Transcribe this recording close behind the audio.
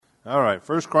All right,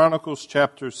 First Chronicles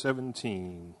chapter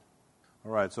 17.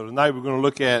 All right, so tonight we're going to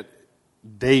look at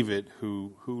David,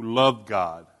 who loved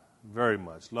God very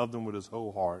much, loved him with his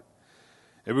whole heart.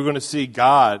 And we're going to see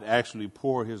God actually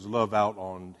pour his love out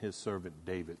on his servant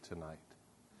David tonight.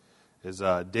 As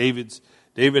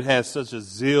David has such a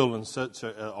zeal and such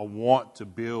a want to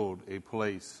build a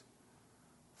place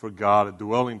for God, a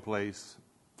dwelling place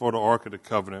for the Ark of the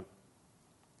Covenant,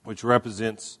 which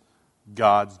represents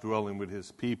God's dwelling with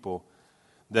his people,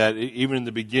 that even in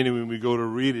the beginning when we go to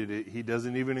read it, he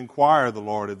doesn't even inquire of the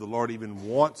Lord if the Lord even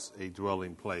wants a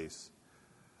dwelling place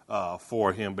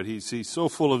for him. But he's so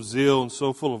full of zeal and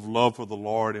so full of love for the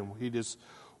Lord, and he just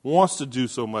wants to do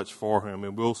so much for him.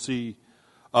 And we'll see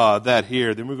that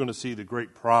here. Then we're going to see the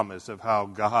great promise of how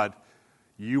God,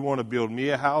 you want to build me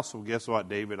a house? Well, guess what,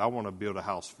 David? I want to build a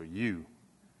house for you.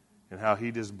 And how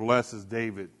he just blesses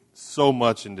David so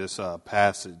much in this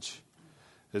passage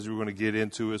as we're going to get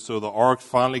into it. So the ark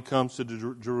finally comes to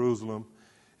Jerusalem.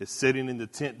 It's sitting in the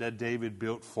tent that David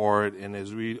built for it. And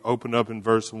as we open up in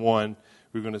verse 1,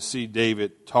 we're going to see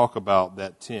David talk about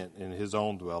that tent in his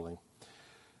own dwelling. It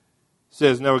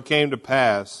says, "Now it came to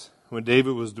pass, when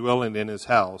David was dwelling in his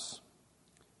house,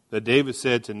 that David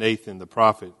said to Nathan the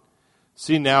prophet,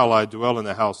 'See now I dwell in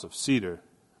the house of cedar,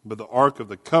 but the ark of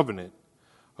the covenant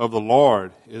of the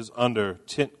Lord is under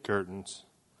tent curtains.'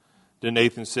 Then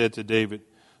Nathan said to David,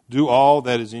 'Do all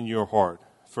that is in your heart,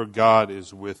 for God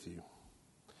is with you.'"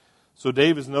 So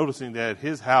David's noticing that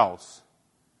his house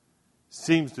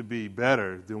seems to be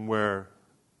better than where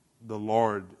the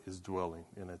Lord is dwelling,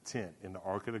 in a tent, in the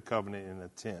Ark of the Covenant, in a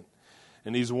tent.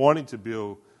 And he's wanting to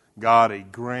build God a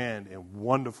grand and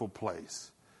wonderful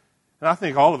place. And I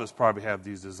think all of us probably have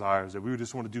these desires that we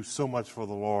just want to do so much for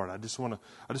the Lord. I just want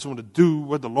to do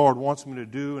what the Lord wants me to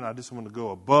do, and I just want to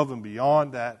go above and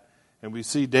beyond that. And we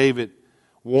see David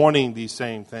wanting these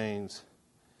same things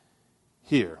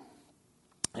here.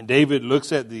 And David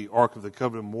looks at the Ark of the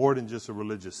Covenant more than just a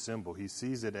religious symbol. He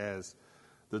sees it as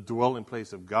the dwelling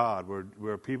place of God,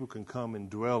 where people can come and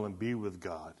dwell and be with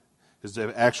God. It's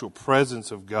the actual presence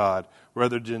of God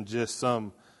rather than just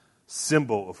some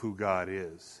symbol of who God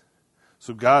is.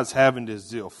 So God's having this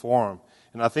zeal for him.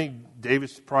 And I think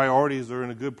David's priorities are in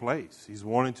a good place. He's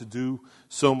wanting to do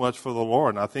so much for the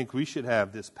Lord. And I think we should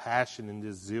have this passion and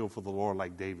this zeal for the Lord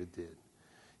like David did.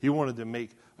 He wanted to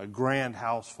make a grand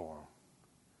house for him,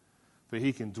 where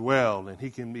he can dwell and he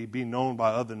can be known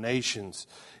by other nations.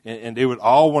 And they would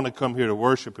all want to come here to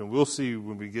worship. And we'll see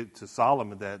when we get to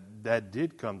Solomon that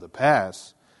did come to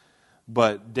pass.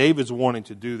 But David's wanting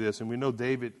to do this. And we know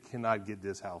David cannot get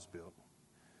this house built.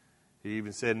 He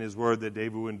even said in his word that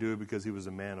David wouldn't do it because he was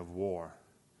a man of war.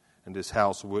 And this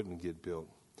house wouldn't get built.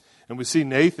 And we see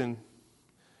Nathan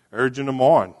urging him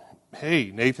on. Hey,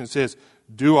 Nathan says,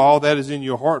 "Do all that is in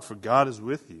your heart, for God is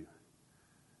with you."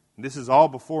 And this is all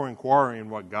before inquiring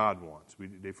what God wants.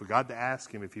 They forgot to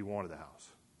ask him if he wanted the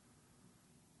house.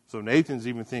 So Nathan's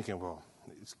even thinking, well,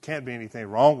 it can't be anything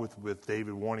wrong with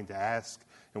David wanting to ask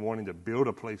and wanting to build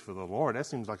a place for the Lord. That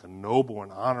seems like a noble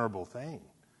and honorable thing.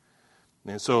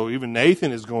 And so even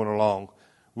Nathan is going along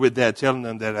with that, telling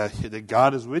them that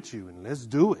God is with you and let's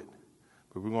do it.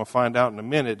 But we're going to find out in a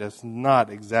minute that's not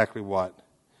exactly what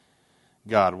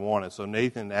God wanted. So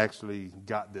Nathan actually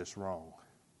got this wrong.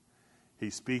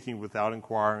 He's speaking without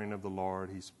inquiring of the Lord.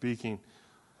 He's speaking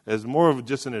as more of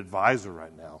just an advisor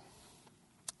right now.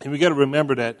 And we got to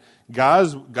remember that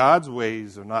God's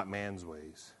ways are not man's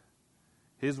ways.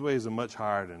 His ways are much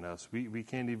higher than us. We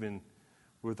can't even,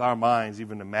 with our minds,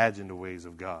 even imagine the ways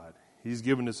of God. He's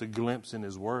given us a glimpse in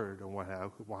his word on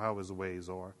how his ways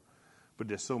are. But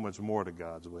there's so much more to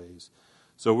God's ways.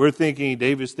 So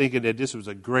David's thinking that this was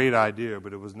a great idea,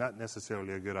 but it was not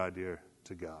necessarily a good idea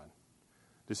to God.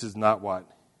 This is not what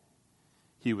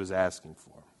he was asking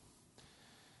for.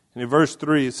 And in verse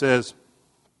 3 it says,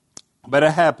 "But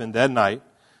it happened that night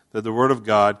that the word of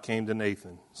God came to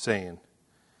Nathan, saying,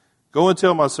 'Go and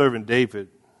tell my servant David,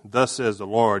 thus says the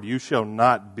Lord, you shall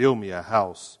not build me a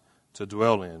house to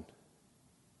dwell in.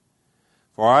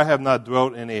 For I have not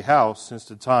dwelt in a house since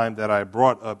the time that I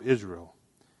brought up Israel,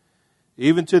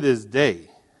 even to this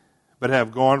day, but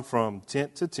have gone from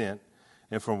tent to tent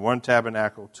and from one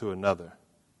tabernacle to another.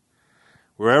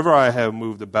 Wherever I have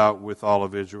moved about with all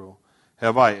of Israel,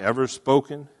 have I ever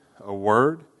spoken a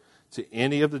word to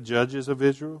any of the judges of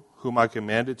Israel, whom I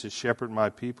commanded to shepherd my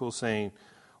people, saying,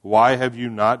 why have you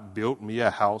not built me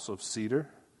a house of cedar?'"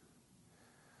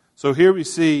 So here we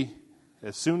see,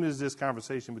 as soon as this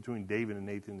conversation between David and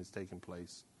Nathan is taking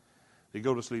place, they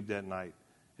go to sleep that night,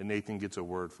 and Nathan gets a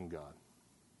word from God.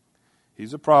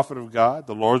 He's a prophet of God.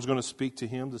 The Lord's going to speak to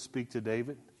him to speak to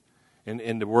David.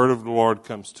 and the word of the Lord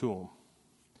comes to him.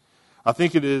 I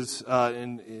think it is,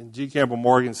 and G. Campbell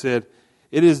Morgan said,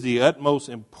 it is the utmost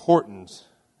importance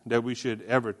that we should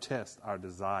ever test our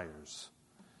desires.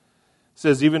 It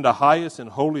says, even the highest and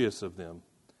holiest of them,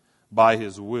 by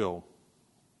his will.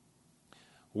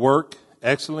 Work,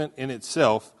 excellent in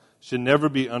itself, should never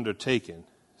be undertaken,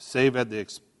 save at the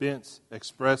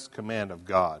express command of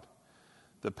God.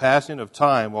 The passing of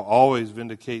time will always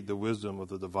vindicate the wisdom of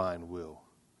the divine will.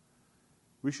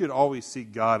 We should always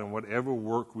seek God in whatever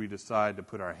work we decide to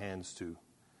put our hands to.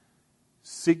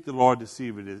 Seek the Lord to see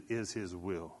if it is his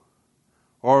will.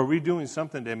 Or are we doing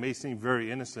something that may seem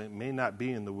very innocent, may not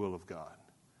be in the will of God?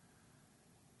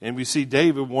 And we see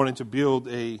David wanting to build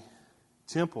a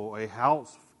temple, a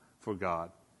house for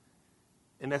God.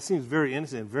 And that seems very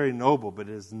innocent, very noble, but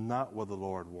it is not what the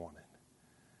Lord wanted.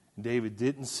 David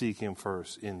didn't seek him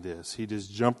first in this. He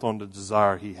just jumped on the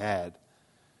desire he had.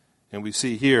 And we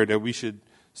see here that we should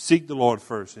seek the Lord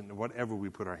first in whatever we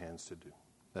put our hands to do.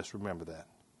 Let's remember that.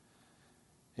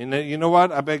 And you know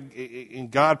what? And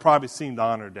God probably seemed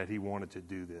honored that he wanted to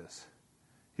do this.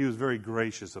 He was very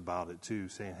gracious about it too,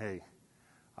 saying, hey,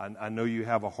 I know you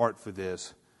have a heart for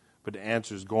this, but the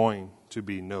answer is going to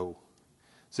be no.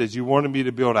 It says, you wanted me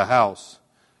to build a house.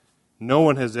 No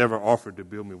one has ever offered to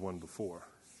build me one before,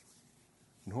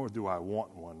 nor do I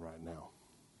want one right now.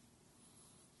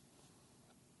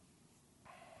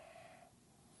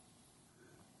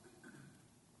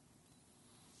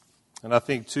 And I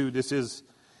think, too, this is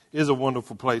a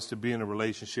wonderful place to be in a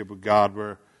relationship with God,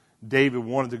 where David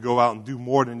wanted to go out and do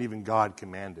more than even God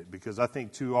commanded. Because I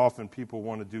think too often people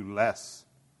want to do less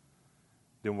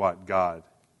than what God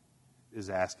is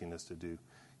asking us to do.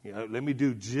 You know, let me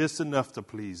do just enough to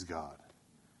please God.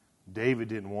 David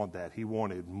didn't want that. He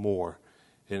wanted more.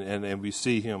 And we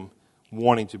see him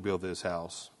wanting to build this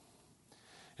house.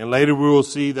 And later we will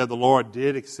see that the Lord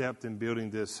did accept in building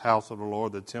this house of the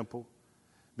Lord, the temple,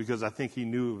 because I think he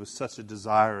knew it was such a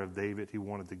desire of David, he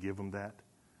wanted to give him that.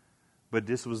 But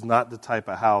this was not the type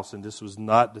of house, and this was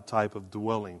not the type of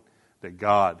dwelling that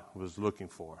God was looking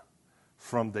for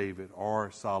from David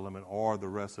or Solomon or the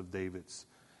rest of David's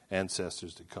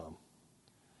ancestors to come.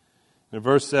 In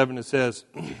verse 7 it says,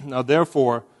 now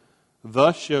therefore,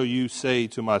 thus shall you say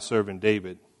to my servant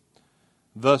David,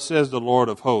 thus says the Lord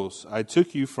of hosts, I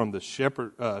took you from the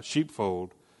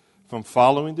sheepfold, from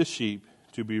following the sheep,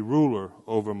 to be ruler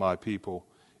over my people,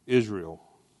 Israel.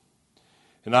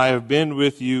 And I have been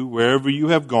with you wherever you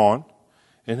have gone,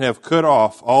 and have cut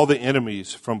off all the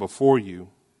enemies from before you,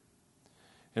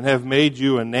 and have made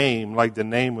you a name like the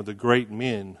name of the great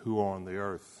men who are on the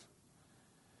earth.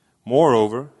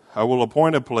 Moreover, I will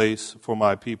appoint a place for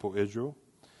my people Israel,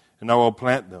 and I will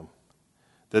plant them,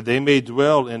 that they may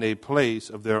dwell in a place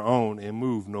of their own and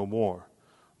move no more.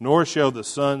 Nor shall the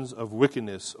sons of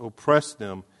wickedness oppress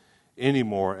them any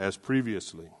more as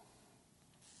previously.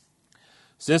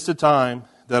 Since the time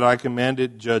that I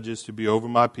commanded judges to be over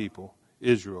my people,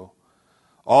 Israel,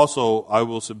 also I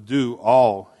will subdue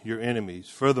all your enemies.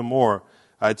 Furthermore,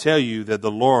 I tell you that the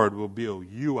Lord will build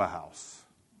you a house.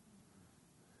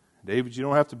 David, you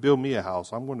don't have to build me a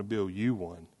house. I'm going to build you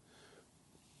one.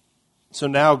 So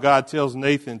now God tells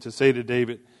Nathan to say to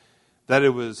David that it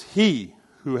was he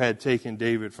who had taken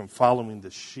David from following the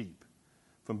sheep,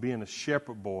 from being a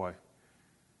shepherd boy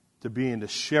to being the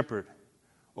shepherd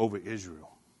over Israel.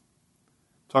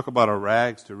 Talk about a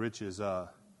rags to riches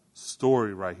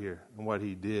story right here and what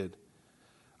he did.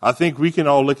 I think we can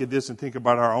all look at this and think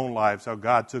about our own lives, how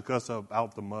God took us up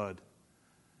out the mud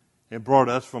and brought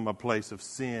us from a place of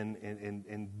sin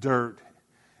and dirt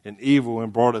and evil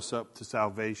and brought us up to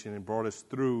salvation and brought us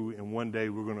through, and one day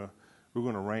we're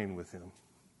gonna reign with him.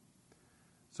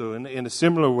 So in a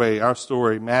similar way, our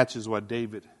story matches what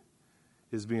David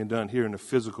is being done here in the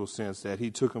physical sense, that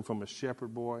he took him from a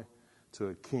shepherd boy to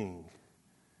a king.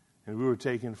 And we were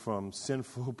taken from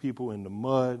sinful people in the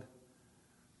mud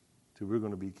to we're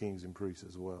going to be kings and priests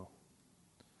as well.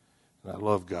 And I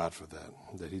love God for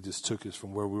that he just took us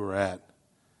from where we were at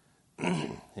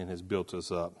and has built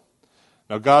us up.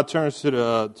 Now God turns to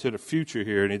the future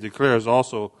here, and he declares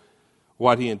also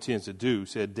what he intends to do. He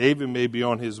said, David may be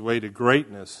on his way to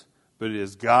greatness, but it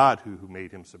is God who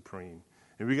made him supreme.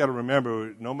 And we got to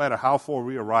remember, no matter how far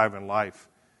we arrive in life,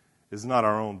 it's not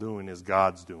our own doing, it's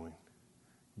God's doing.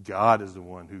 God is the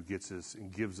one who gets us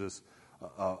and gives us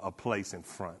a place in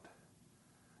front.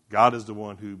 God is the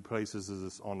one who places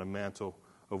us on the mantle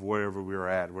of wherever we're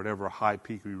at. Whatever high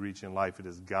peak we reach in life, it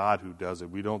is God who does it.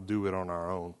 We don't do it on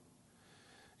our own.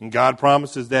 And God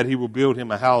promises that he will build him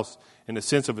a house in the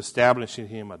sense of establishing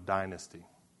him a dynasty.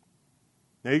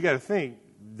 Now you got to think,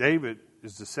 David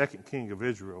is the second king of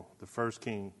Israel. The first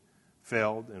king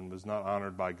failed and was not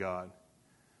honored by God.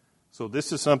 So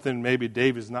this is something maybe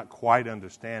David's not quite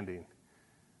understanding,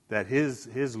 that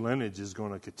his lineage is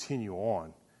going to continue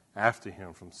on after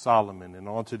him from Solomon and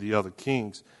on to the other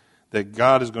kings, that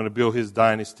God is going to build his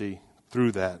dynasty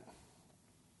through that.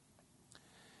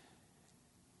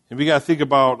 And we got to think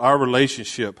about our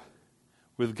relationship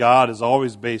with God is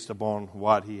always based upon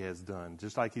what he has done.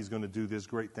 Just like he's going to do this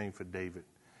great thing for David.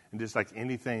 And just like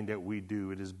anything that we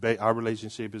do, our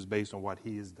relationship is based on what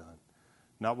he has done.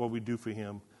 Not what we do for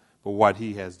him, but what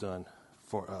he has done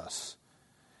for us.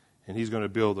 And he's going to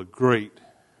build a great,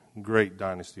 great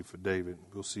dynasty for David.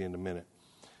 We'll see in a minute.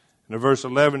 And in verse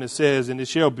 11 it says, "And it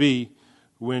shall be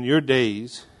when your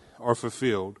days are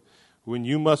fulfilled, when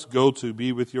you must go to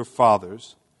be with your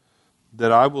fathers,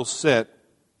 that I will set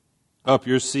up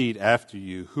your seed after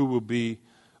you, who will be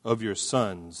of your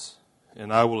sons,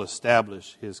 and I will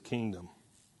establish his kingdom.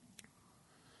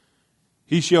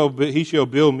 He shall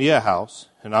build me a house,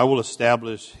 and I will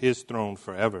establish his throne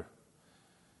forever.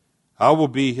 I will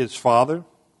be his father,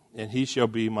 and he shall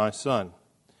be my son.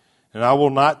 And I will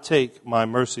not take my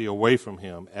mercy away from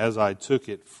him, as I took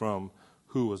it from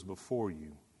who was before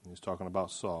you." He's talking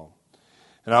about Saul.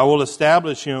 "And I will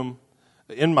establish him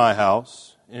in my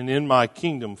house and in my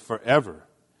kingdom forever,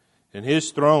 and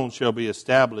his throne shall be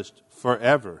established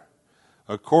forever.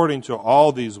 According to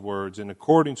all these words and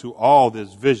according to all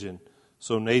this vision,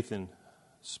 so Nathan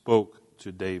spoke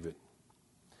to David."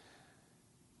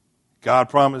 God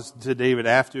promised to David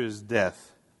after his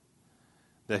death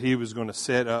that he was going to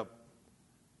set up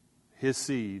his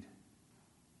seed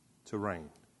to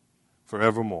reign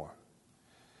forevermore.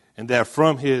 And that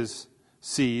from his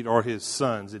seed or his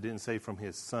sons, it didn't say from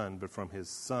his son, but from his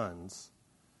sons,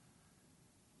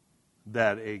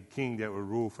 that a king that would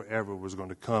rule forever was going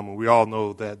to come. And we all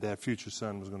know that that future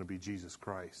son was going to be Jesus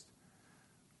Christ,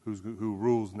 who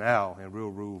rules now and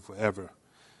will rule forever.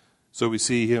 So we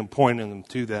see him pointing them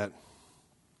to that.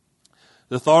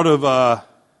 The thought of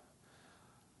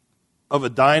a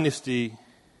dynasty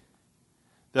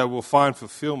that will find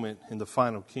fulfillment in the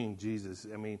final king, Jesus.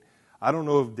 I mean, I don't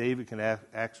know if David can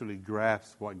actually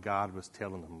grasp what God was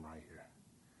telling him right here.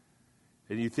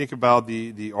 And you think about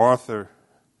the author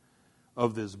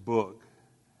of this book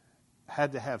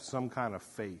had to have some kind of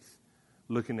faith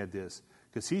looking at this,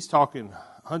 because he's talking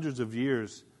hundreds of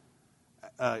years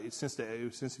since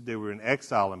they were in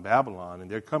exile in Babylon,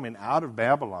 and they're coming out of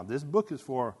Babylon. This book is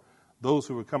for those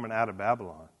who were coming out of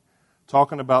Babylon,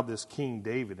 talking about this King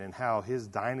David and how his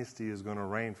dynasty is going to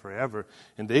reign forever.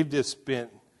 And they've just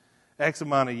spent X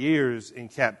amount of years in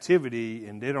captivity,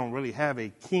 and they don't really have a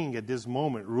king at this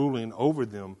moment ruling over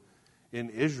them in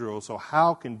Israel. So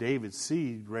how can David's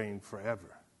seed reign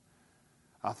forever?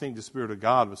 I think the Spirit of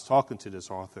God was talking to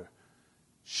this author,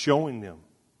 showing them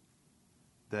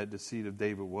that the seed of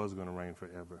David was going to reign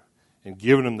forever, and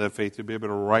giving them that faith to be able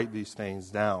to write these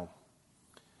things down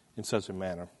in such a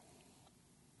manner.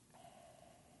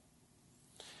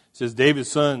 It says,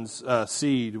 David's son's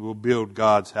seed will build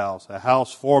God's house, a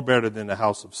house far better than the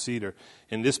house of cedar.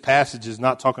 And this passage is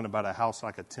not talking about a house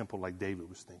like a temple like David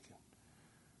was thinking.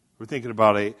 We're thinking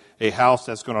about a house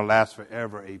that's going to last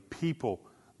forever, a people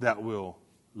that will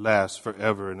last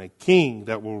forever, and a king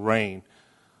that will reign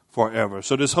forever.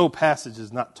 So this whole passage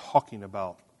is not talking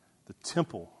about the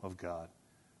temple of God,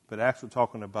 but actually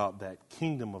talking about that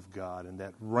kingdom of God and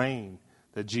that reign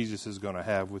that Jesus is going to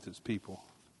have with his people.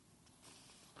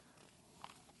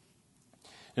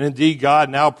 And indeed, God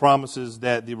now promises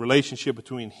that the relationship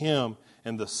between him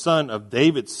and the son of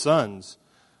David's sons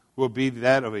will be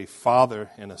that of a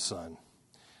father and a son.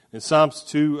 In Psalms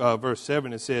 2, verse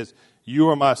 7, it says, "You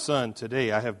are my son,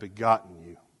 today I have begotten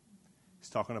you." He's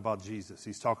talking about Jesus.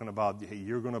 He's talking about, hey,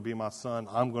 you're going to be my son,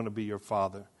 I'm going to be your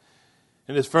father.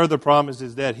 And his further promise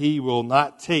is that he will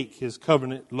not take his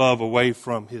covenant love away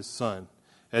from his son,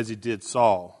 as he did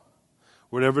Saul.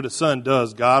 Whatever the son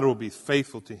does, God will be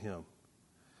faithful to him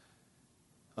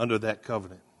under that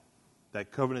covenant.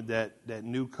 That covenant, that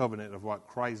new covenant of what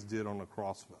Christ did on the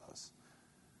cross for us.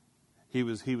 He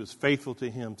was faithful to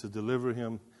him to deliver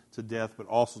him to death, but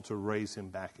also to raise him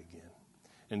back again.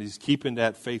 And he's keeping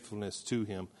that faithfulness to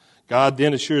him. God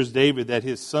then assures David that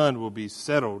his son will be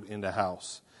settled in the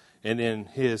house and in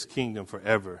his kingdom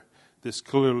forever. This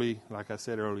clearly, like I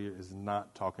said earlier, is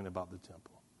not talking about the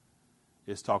temple.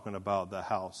 It's talking about the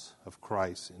house of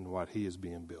Christ and what he is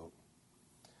being built.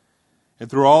 And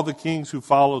through all the kings who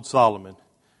followed Solomon,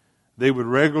 they would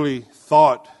regularly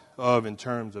thought of in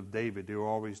terms of David. They will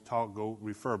always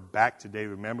refer back to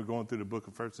David. Remember going through the book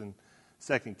of 1st and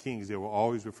 2nd Kings, they will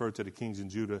always refer to the kings in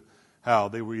Judah how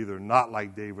they were either not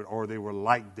like David or they were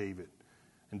like David.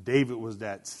 And David was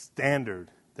that standard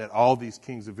that all these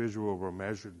kings of Israel were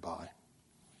measured by.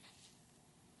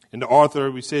 And the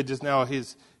author, we said just now,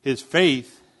 his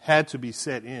faith had to be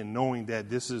set in, knowing that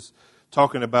this is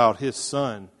talking about his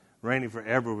son reigning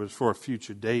forever was for a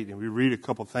future date. And we read a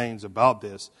couple things about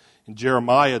this. In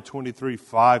Jeremiah 23,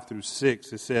 5 through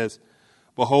 6, it says,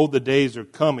 "Behold, the days are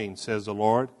coming, says the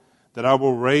Lord, that I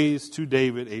will raise to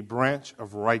David a branch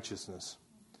of righteousness.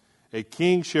 A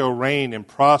king shall reign and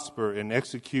prosper and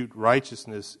execute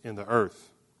righteousness in the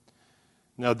earth.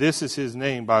 Now this is his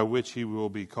name by which he will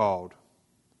be called,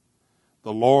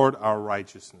 the Lord our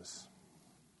righteousness."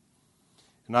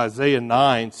 In Isaiah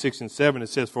 9, 6 and 7, it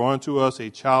says, "For unto us a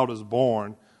child is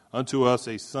born, unto us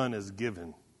a son is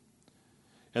given.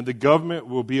 And the government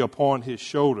will be upon his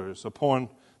shoulders, upon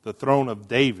the throne of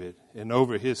David, and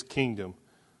over his kingdom,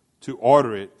 to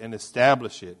order it and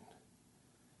establish it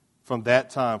from that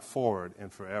time forward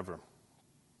and forever."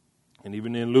 And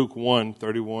even in Luke 1,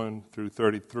 31 through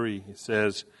 33, it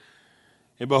says,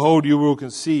 "And behold, you will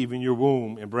conceive in your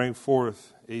womb and bring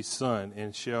forth a son,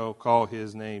 and shall call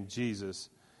his name Jesus.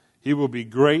 He will be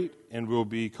great and will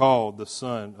be called the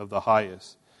Son of the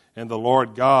Highest. And the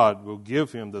Lord God will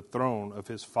give him the throne of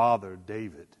his father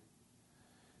David.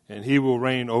 And he will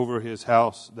reign over his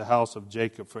house, the house of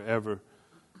Jacob forever.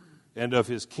 And of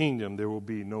his kingdom there will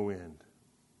be no end."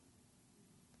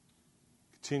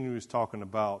 Continues talking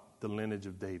about the lineage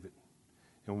of David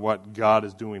and what God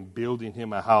is doing, building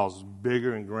him a house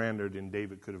bigger and grander than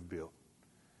David could have built.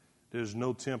 There's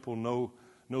no temple,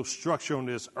 no structure on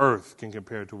this earth can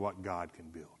compare to what God can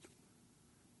build.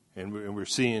 And we're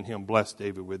seeing him bless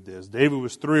David with this. David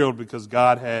was thrilled because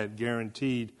God had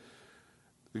guaranteed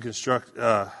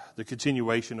the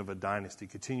continuation of a dynasty,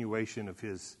 continuation of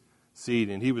his seed,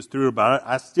 and he was thrilled about it.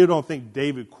 I still don't think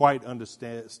David quite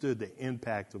understood the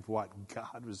impact of what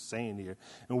God was saying here.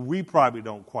 And we probably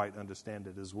don't quite understand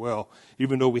it as well,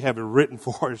 even though we have it written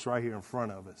for us right here in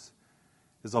front of us.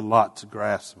 There's a lot to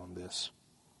grasp on this.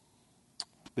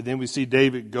 But then we see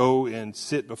David go and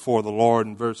sit before the Lord.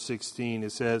 In verse 16,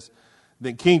 it says,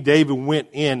 "Then King David went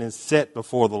in and sat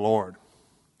before the Lord.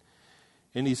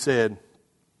 And he said,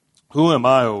 Who am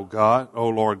I, O God, O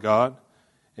Lord God?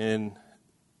 And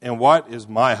what is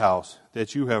my house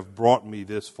that you have brought me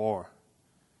this far?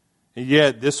 And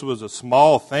yet this was a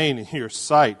small thing in your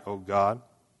sight, O God.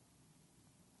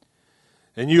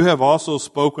 And you have also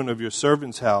spoken of your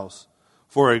servant's house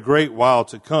for a great while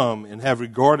to come, and have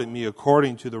regarded me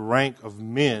according to the rank of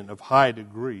men of high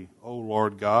degree, O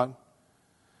Lord God.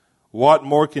 What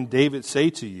more can David say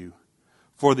to you?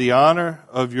 For the honor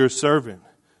of your servant,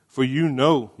 for you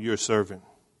know your servant.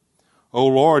 O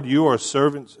Lord, you are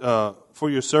servants, for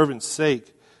your servant's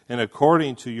sake, and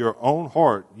according to your own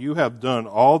heart, you have done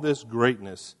all this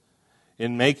greatness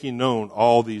in making known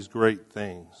all these great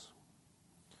things.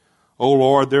 O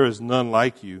Lord, there is none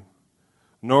like you,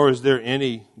 nor is there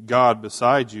any God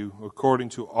beside you, according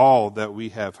to all that we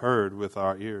have heard with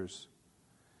our ears.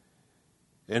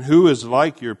 And who is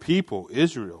like your people,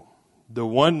 Israel, the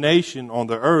one nation on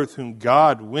the earth whom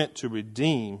God went to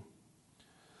redeem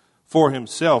for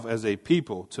himself as a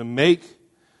people, to make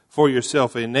for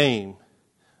yourself a name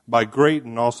by great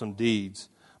and awesome deeds,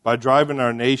 by driving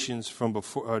out nations from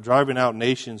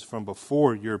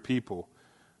before your people,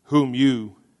 whom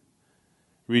you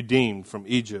redeemed from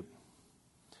Egypt.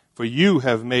 For you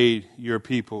have made your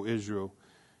people Israel,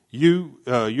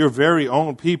 your very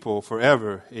own people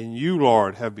forever, and you,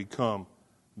 Lord, have become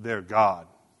their God."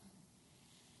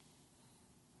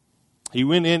 He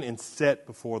went in and sat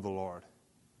before the Lord.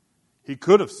 He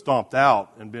could have stomped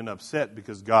out and been upset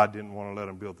because God didn't want to let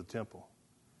him build the temple.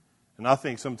 And I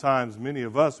think sometimes many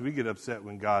of us, we get upset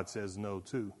when God says no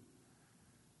too.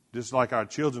 Just like our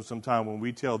children sometimes when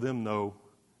we tell them no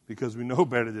because we know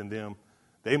better than them,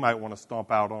 they might want to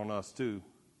stomp out on us too.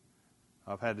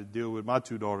 I've had to deal with my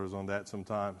two daughters on that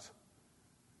sometimes.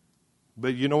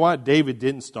 But you know what? David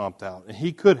didn't stomp out, and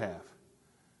he could have.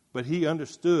 But he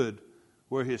understood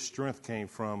where his strength came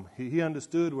from. He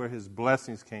understood where his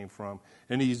blessings came from.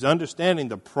 And he's understanding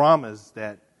the promise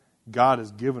that God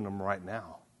has given him right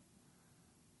now.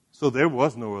 So there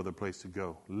was no other place to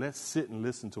go. Let's sit and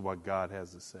listen to what God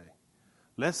has to say.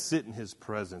 Let's sit in his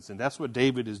presence. And that's what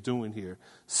David is doing here,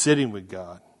 sitting with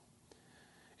God.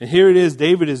 And here it is,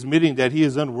 David is admitting that he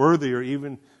is unworthy or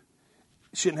even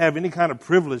shouldn't have any kind of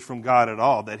privilege from God at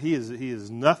all, that he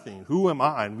is nothing. Who am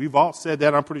I? And we've all said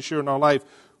that, I'm pretty sure, in our life.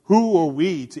 Who are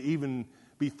we to even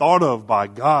be thought of by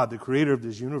God, the creator of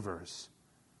this universe?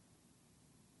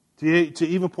 To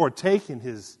even partake in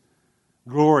his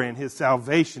glory and his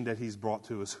salvation that he's brought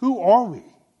to us. Who are we?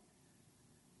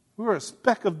 We're a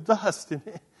speck of dust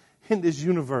in this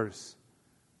universe.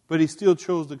 But he still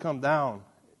chose to come down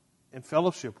and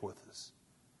fellowship with us.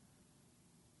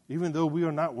 Even though we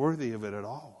are not worthy of it at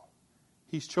all.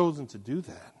 He's chosen to do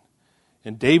that.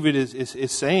 And David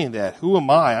is saying that. Who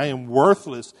am I? I am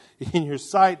worthless in your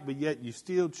sight, but yet you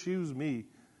still choose me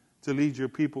to lead your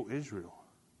people Israel.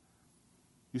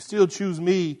 You still choose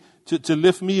me to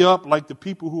lift me up like the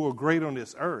people who are great on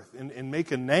this earth and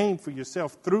make a name for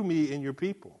yourself through me and your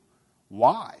people.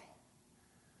 Why?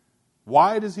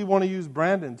 Why does he want to use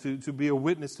Brandon to be a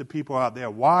witness to people out there?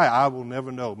 Why? I will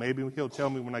never know. Maybe he'll tell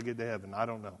me when I get to heaven. I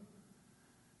don't know.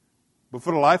 But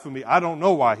for the life of me, I don't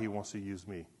know why he wants to use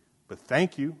me. But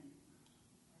thank you.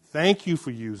 Thank you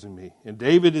for using me. And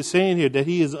David is saying here that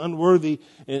he is unworthy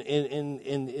and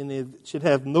it should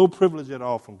have no privilege at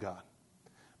all from God.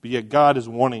 But yet God is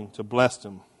wanting to bless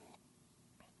him.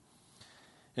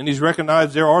 And he's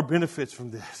recognized there are benefits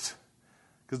from this.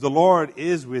 Because the Lord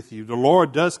is with you. The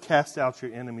Lord does cast out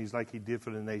your enemies like he did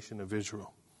for the nation of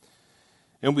Israel.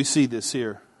 And we see this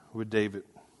here with David.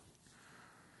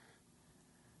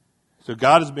 So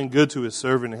God has been good to his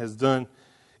servant and has done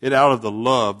it out of the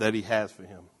love that he has for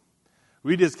him.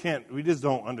 We just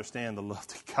don't understand the love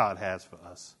that God has for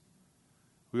us.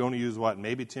 We only use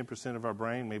maybe 10% of our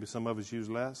brain, maybe some of us use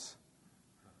less.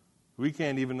 We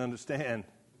can't even understand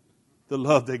the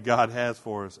love that God has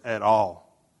for us at all.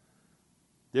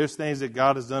 There's things that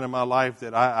God has done in my life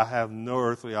that I have no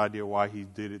earthly idea why he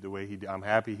did it the way he did. I'm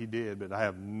happy he did, but I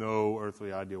have no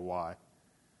earthly idea why.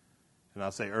 And I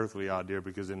say earthly idea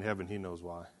because in heaven he knows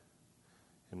why.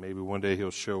 And maybe one day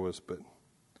he'll show us, but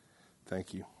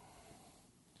thank you.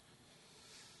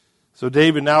 So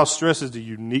David now stresses the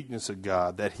uniqueness of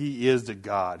God, that he is the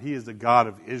God. He is the God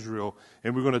of Israel.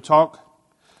 And we're going to talk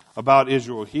about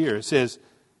Israel here. It says,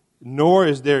 nor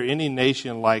is there any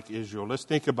nation like Israel. Let's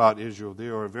think about Israel. They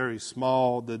are very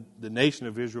small. The nation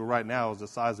of Israel right now is the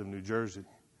size of New Jersey.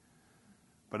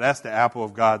 But that's the apple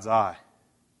of God's eye.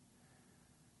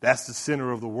 That's the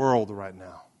center of the world right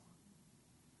now.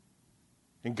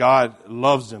 And God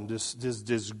loves them,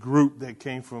 this group that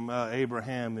came from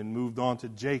Abraham and moved on to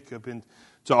Jacob and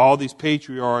to all these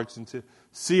patriarchs, and to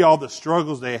see all the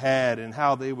struggles they had and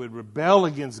how they would rebel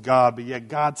against God, but yet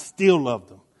God still loved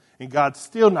them. And God's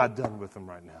still not done with them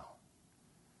right now.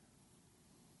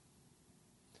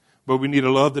 But we need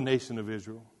to love the nation of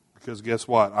Israel, because guess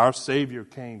what? Our Savior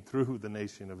came through the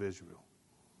nation of Israel.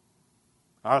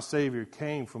 Our Savior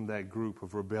came from that group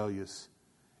of rebellious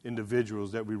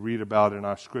individuals that we read about in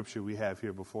our scripture we have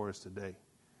here before us today.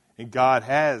 And God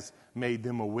has made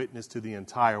them a witness to the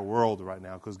entire world right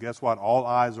now, because guess what? All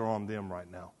eyes are on them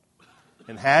right now,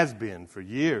 and has been for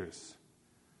years.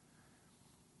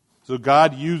 So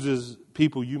God uses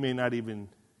people you may not even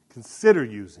consider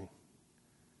using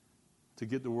to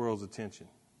get the world's attention.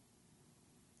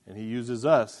 And he uses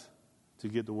us to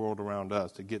get the world around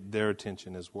us, to get their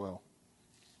attention as well.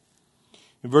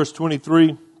 In verse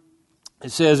 23,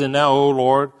 it says, and now, O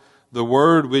Lord, the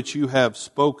word which you have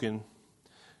spoken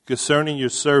concerning your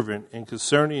servant and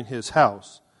concerning his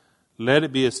house, let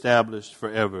it be established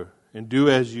forever, and do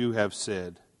as you have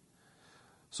said.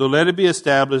 So let it be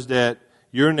established that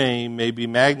your name may be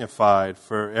magnified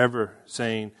forever,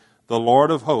 saying, the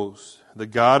Lord of hosts, the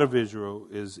God of Israel,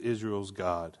 is Israel's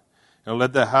God. And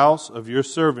let the house of your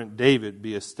servant David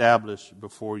be established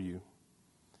before you.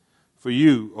 For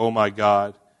you, O my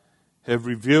God, have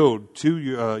revealed to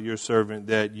your servant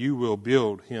that you will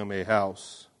build him a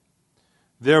house.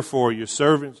 Therefore your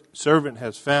servant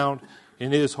has found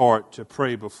in his heart to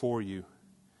pray before you.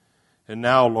 And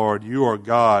now, Lord, you are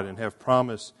God and have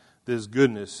promised this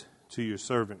goodness to your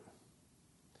servant.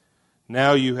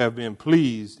 Now you have been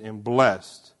pleased and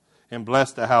blessed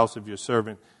the house of your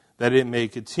servant, that it may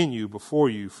continue before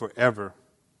you forever.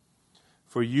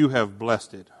 For you have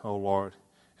blessed it, O Lord,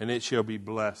 and it shall be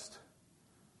blessed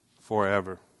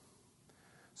forever.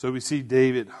 So we see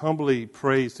David humbly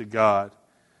prays to God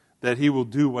that he will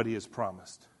do what he has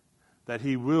promised, that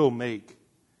he will make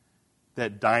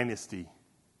that dynasty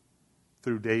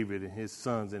through David and his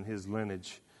sons and his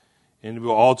lineage, and it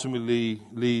will ultimately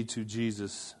lead to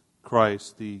Jesus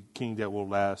Christ, the King that will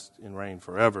last and reign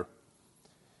forever.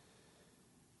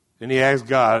 And he asked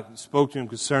God, spoke to him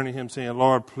concerning him, saying,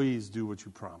 Lord, please do what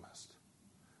you promised.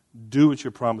 Do what you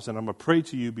promised, and I'm going to pray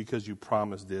to you because you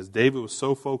promised this. David was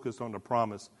so focused on the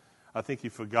promise, I think he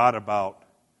forgot about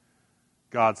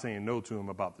God saying no to him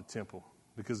about the temple,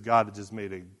 because God had just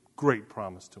made a great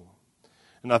promise to him.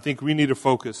 And I think we need to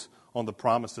focus on the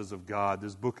promises of God.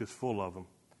 This book is full of them.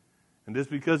 And just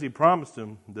because he promised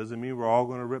them doesn't mean we're all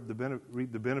going to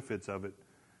reap the benefits of it,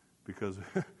 because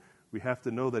We have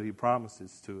to know that he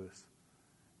promises to us.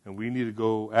 And we need to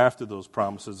go after those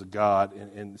promises of God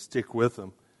and stick with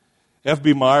them.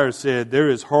 F.B. Myers said, there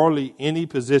is hardly any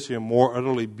position more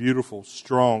utterly beautiful,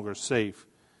 strong, or safe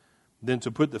than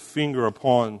to put the finger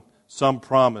upon some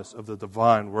promise of the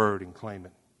divine word and claim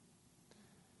it.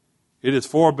 It is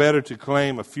far better to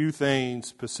claim a few things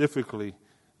specifically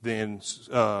than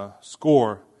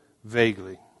score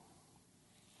vaguely.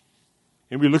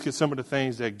 And we look at some of the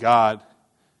things that God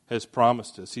has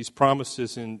promised us. He's promised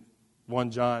us in 1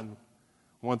 John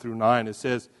 1 through 9. It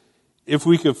says, if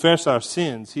we confess our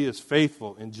sins, he is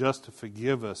faithful and just to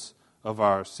forgive us of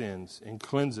our sins and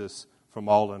cleanse us from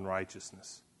all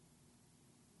unrighteousness.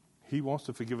 He wants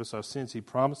to forgive us our sins. He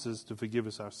promises to forgive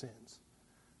us our sins.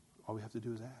 All we have to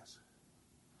do is ask.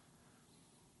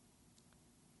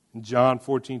 In John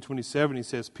 14:27, he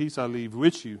says, peace I leave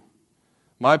with you.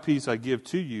 My peace I give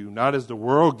to you, not as the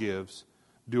world gives,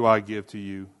 do I give to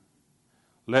you.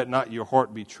 Let not your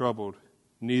heart be troubled,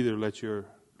 neither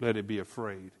let it be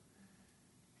afraid.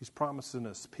 He's promising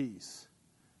us peace.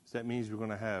 Does that mean we're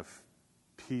going to have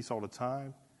peace all the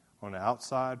time? On the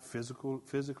outside,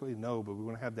 physically? No, but we're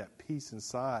going to have that peace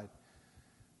inside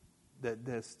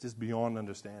that's just beyond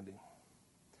understanding.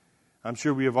 I'm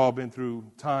sure we have all been through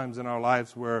times in our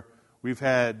lives where we've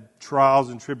had trials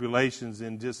and tribulations,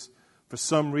 and just for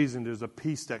some reason there's a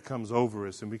peace that comes over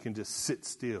us, and we can just sit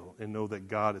still and know that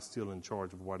God is still in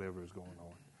charge of whatever is going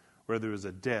on. Whether it's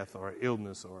a death or an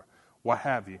illness or what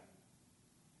have you,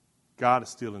 God is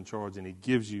still in charge, and he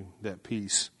gives you that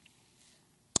peace.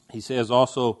 He says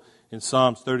also in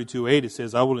Psalms 32:8, it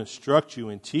says, I will instruct you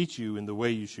and teach you in the way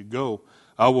you should go.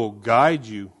 I will guide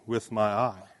you with my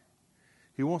eye.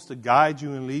 He wants to guide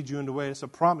you and lead you in the way. It's a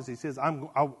promise. He says, I'm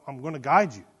going to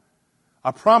guide you.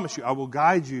 I promise you, I will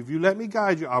guide you. If you let me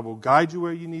guide you, I will guide you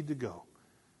where you need to go.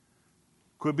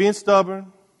 Quit being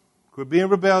stubborn. Quit being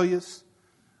rebellious.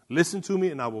 Listen to me,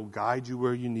 and I will guide you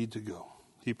where you need to go.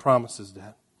 He promises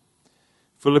that.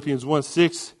 Philippians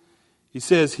 1:6, he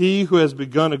says, he who has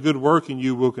begun a good work in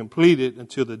you will complete it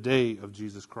until the day of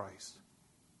Jesus Christ.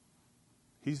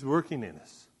 He's working in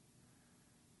us.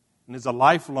 And there's a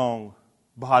lifelong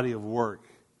body of work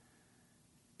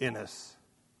in us.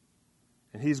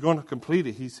 And he's going to complete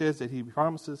it. He says that he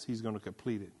promises he's going to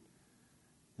complete it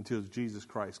until Jesus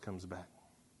Christ comes back.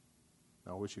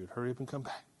 Now, I wish you would hurry up and come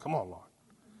back. Come on, Lord.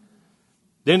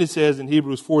 Then it says in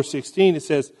Hebrews 4:16, it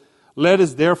says, let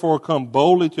us therefore come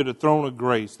boldly to the throne of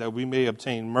grace, that we may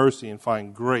obtain mercy and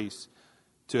find grace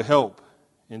to help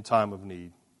in time of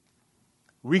need.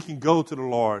 We can go to the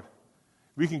Lord.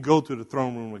 We can go to the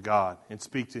throne room of God and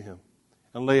speak to him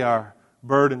and lay our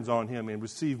burdens on him and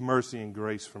receive mercy and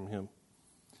grace from him.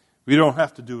 We don't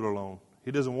have to do it alone.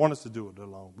 He doesn't want us to do it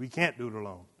alone. We can't do it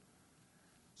alone.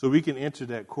 So we can enter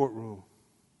that courtroom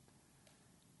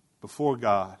before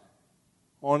God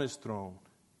on his throne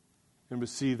and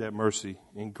receive that mercy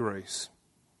and grace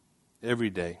every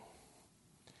day.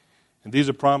 And these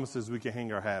are promises we can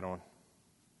hang our hat on.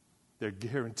 They're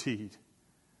guaranteed.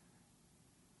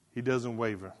 He doesn't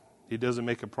waver. He doesn't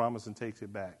make a promise and takes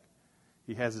it back.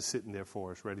 He has it sitting there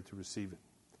for us, ready to receive it.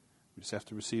 We just have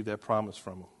to receive that promise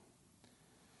from him.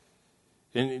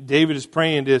 And David is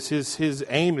praying this. His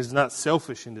aim is not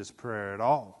selfish in this prayer at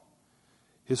all.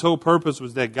 His whole purpose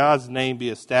was that God's name be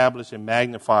established and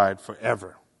magnified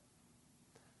forever.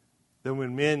 Then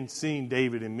when men seen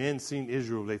David and men seen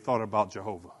Israel, they thought about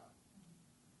Jehovah.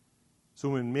 So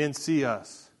when men see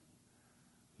us,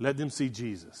 let them see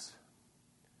Jesus.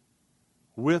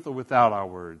 With or without our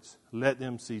words, let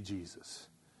them see Jesus.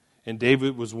 And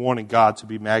David was wanting God to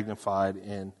be magnified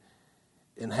and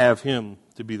have him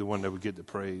to be the one that would get the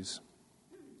praise.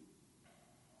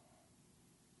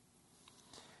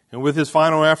 And with his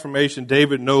final affirmation,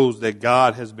 David knows that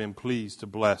God has been pleased to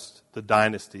bless the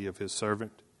dynasty of his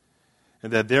servant,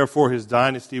 and that therefore his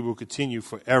dynasty will continue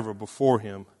forever before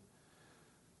him.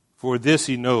 For this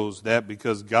he knows, that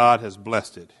because God has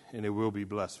blessed it, and it will be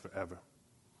blessed forever.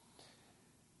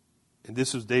 And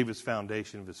this was David's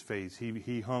foundation of his faith.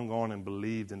 He hung on and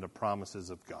believed in the promises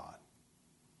of God.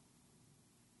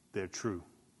 They're true.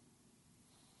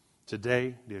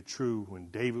 Today, they're true when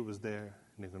David was there,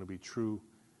 and they're going to be true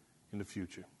in the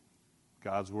future.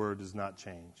 God's word does not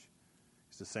change.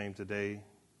 It's the same today,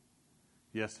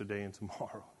 yesterday, and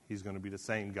tomorrow. He's going to be the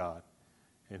same God,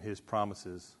 and his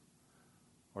promises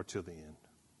are till the end.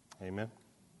 Amen?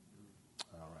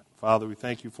 All right. Father, we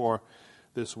thank you for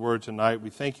this word tonight. We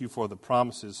thank you for the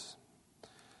promises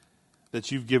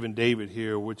that you've given David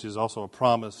here, which is also a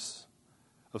promise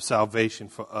of salvation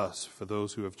for us, for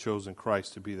those who have chosen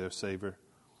Christ to be their Savior.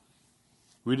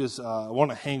 We just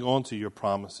want to hang on to your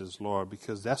promises, Lord,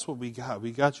 because that's what we got.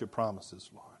 We got your promises,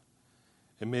 Lord.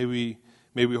 And may we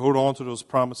hold on to those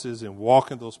promises and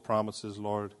walk in those promises,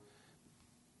 Lord,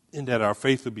 and that our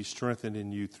faith will be strengthened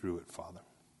in you through it, Father.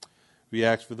 We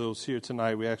ask for those here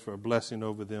tonight. We ask for a blessing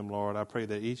over them, Lord. I pray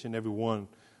that each and every one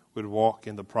would walk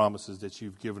in the promises that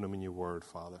you've given them in your word,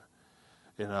 Father.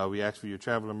 And we ask for your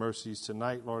traveling mercies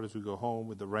tonight, Lord, as we go home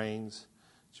with the rains.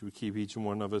 Should we keep each and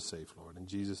one of us safe, Lord. In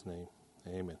Jesus' name,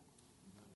 amen.